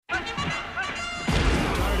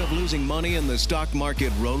losing money in the stock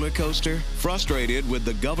market roller coaster? Frustrated with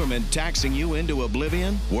the government taxing you into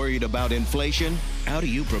oblivion? Worried about inflation? How do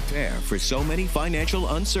you prepare for so many financial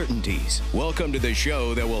uncertainties? Welcome to the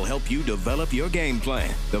show that will help you develop your game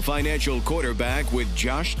plan. The Financial Quarterback with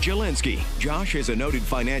Josh Jelinski. Josh is a noted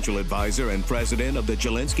financial advisor and president of the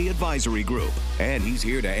Jelinski Advisory Group, and he's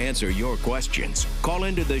here to answer your questions. Call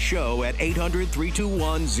into the show at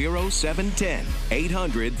 800-321-0710.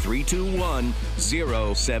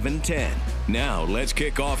 800-321-0710. Now, let's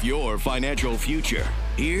kick off your financial future.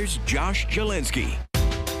 Here's Josh Jelinski.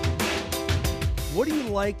 What do you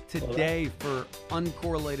like today for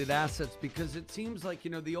uncorrelated assets? Because it seems like,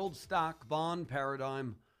 the old stock bond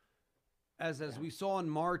paradigm, as we saw in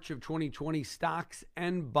March of 2020, stocks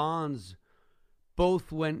and bonds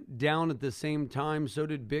both went down at the same time. So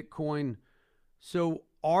did Bitcoin. So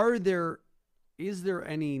is there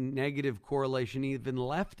any negative correlation even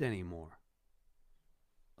left anymore?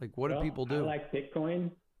 Like, what do people do? I like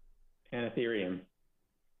Bitcoin and Ethereum.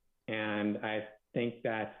 And I think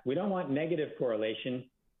that we don't want negative correlation.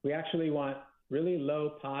 We actually want really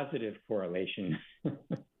low positive correlation.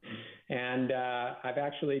 And I've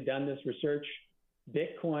actually done this research.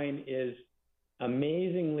 Bitcoin is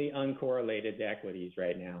amazingly uncorrelated to equities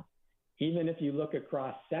right now. Even if you look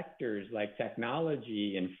across sectors like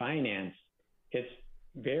technology and finance, it's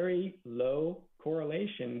very low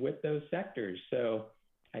correlation with those sectors. So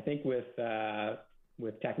I think with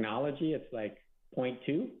technology, it's like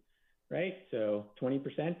 0.2, right? So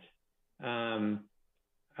 20%.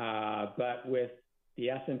 But with the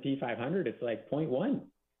S&P 500, it's like 0.1.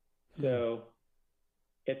 So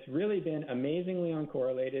it's really been amazingly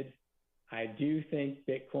uncorrelated. I do think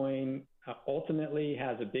Bitcoin ultimately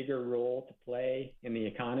has a bigger role to play in the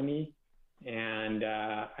economy. And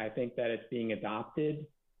I think that it's being adopted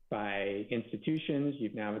by institutions.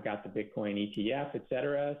 You've now got the Bitcoin ETF, et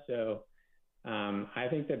cetera. So I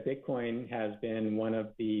think that Bitcoin has been one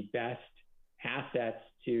of the best assets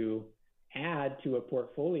to add to a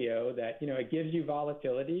portfolio that, it gives you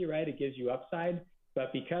volatility, right? It gives you upside.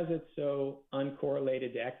 But because it's so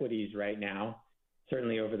uncorrelated to equities right now,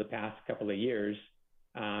 certainly over the past couple of years,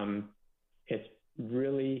 it's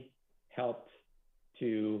really helped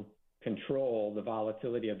to control the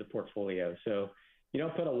volatility of the portfolio. So you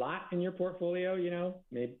don't put a lot in your portfolio,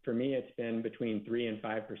 maybe for me, it's been between 3 and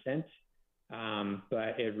 5%.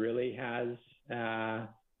 But it really has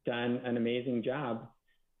done an amazing job,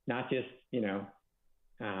 not just, because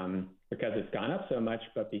it's gone up so much,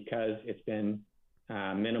 but because it's been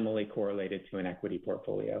minimally correlated to an equity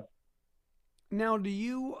portfolio. Now, do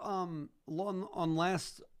you, on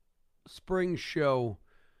last spring show,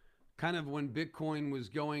 kind of when Bitcoin was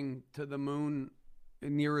going to the moon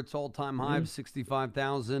near its all-time high of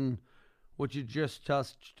 65,000, which you just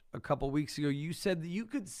touched a couple weeks ago, you said that you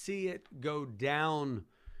could see it go down.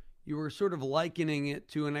 You were sort of likening it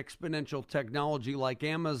to an exponential technology like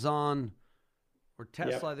Amazon or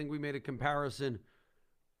Tesla. Yep. I think we made a comparison.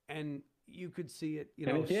 And you could see it,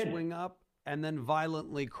 swing up and then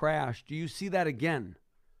violently crash. Do you see that again?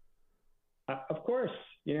 Of course.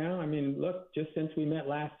 Look, just since we met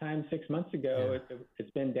last time 6 months ago,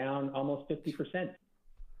 it's been down almost 50%,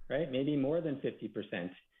 right? Maybe more than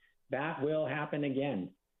 50%. That will happen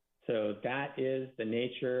again. So that is the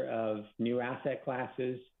nature of new asset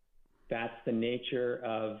classes. That's the nature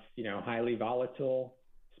of, highly volatile,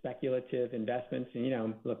 speculative investments.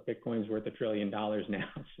 And, look, Bitcoin's worth $1 trillion now,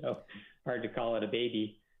 so hard to call it a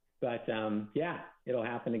baby. But, it'll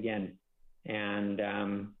happen again. And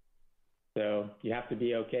so you have to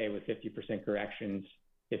be okay with 50% corrections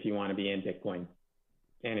if you want to be in Bitcoin.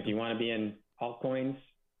 And if you want to be in altcoins,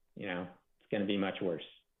 it's going to be much worse.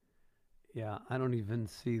 Yeah, I don't even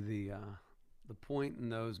see the point in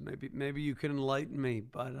those. Maybe you can enlighten me,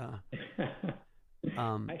 but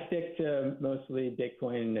I stick to mostly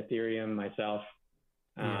Bitcoin and Ethereum myself.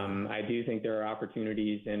 I do think there are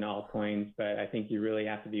opportunities in altcoins, but I think you really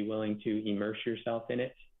have to be willing to immerse yourself in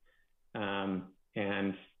it. And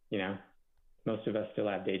most of us still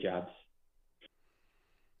have day jobs.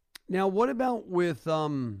 Now, what about with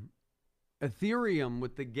Ethereum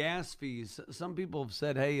with the gas fees? Some people have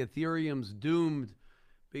said, hey, Ethereum's doomed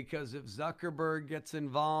because if Zuckerberg gets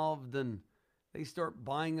involved and they start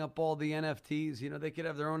buying up all the NFTs, they could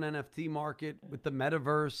have their own NFT market with the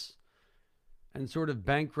metaverse and sort of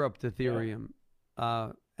bankrupt Ethereum.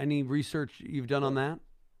 Yeah. Any research you've done on that?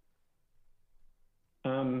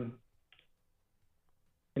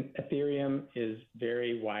 Ethereum is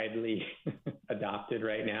very widely adopted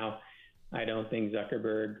right now. I don't think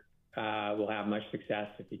Zuckerberg will have much success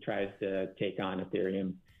if he tries to take on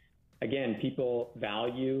Ethereum. Again, people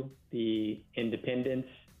value the independence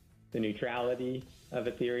the neutrality of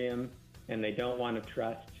Ethereum, and they don't want to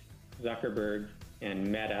trust Zuckerberg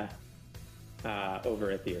and Meta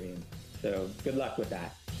over Ethereum. So good luck with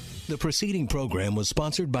that. The preceding program was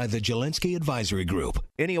sponsored by the Jelensky Advisory Group.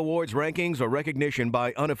 Any awards, rankings, or recognition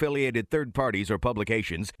by unaffiliated third parties or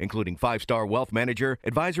publications, including 5-Star Wealth Manager,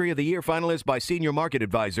 Advisory of the Year finalist by Senior Market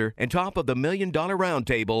Advisor, and top of the $1 Million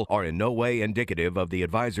Roundtable, are in no way indicative of the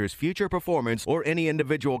advisor's future performance or any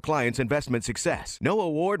individual client's investment success. No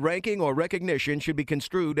award, ranking, or recognition should be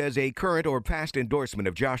construed as a current or past endorsement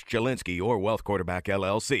of Josh Jelensky or Wealth Quarterback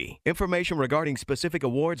LLC. Information regarding specific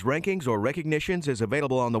awards, rankings, or recognitions is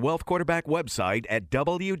available on the Wealth Quarterback website at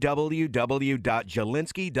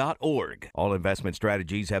www.jelensky.org. All investment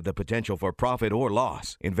strategies have the potential for profit or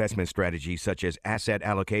loss. Investment strategies such as asset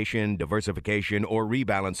allocation, diversification, or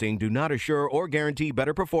rebalancing do not assure or guarantee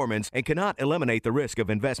better performance and cannot eliminate the risk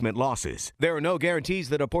of investment losses. There are no guarantees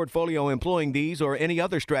that a portfolio employing these or any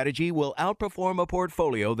other strategy will outperform a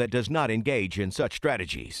portfolio that does not engage in such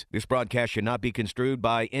strategies. This broadcast should not be construed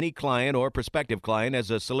by any client or prospective client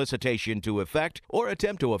as a solicitation to effect or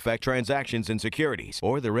attempt to effect transactions in securities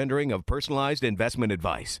or the rendering of personalized investment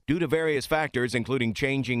advice. Due to various factors, including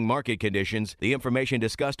changing market conditions, the information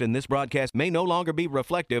discussed in this broadcast may no longer be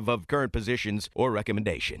reflective of current positions or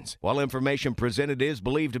recommendations. While information presented is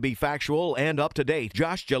believed to be factual and up to date,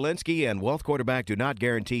 Josh Jelensky and Wealth Quarterback do not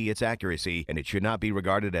guarantee its accuracy, and it should not be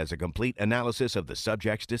regarded as a complete analysis of the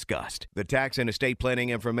subjects discussed. The tax and estate planning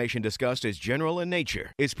information discussed is general in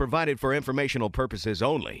nature, is provided for informational purposes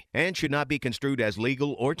only, and should not be construed as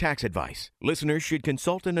legal or tax advice. Listeners should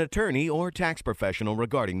consult an attorney or tax professional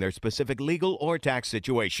regarding their specific legal or tax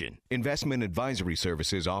situation. Investment advisory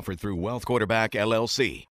services offered through Wealth Quarterback LLC.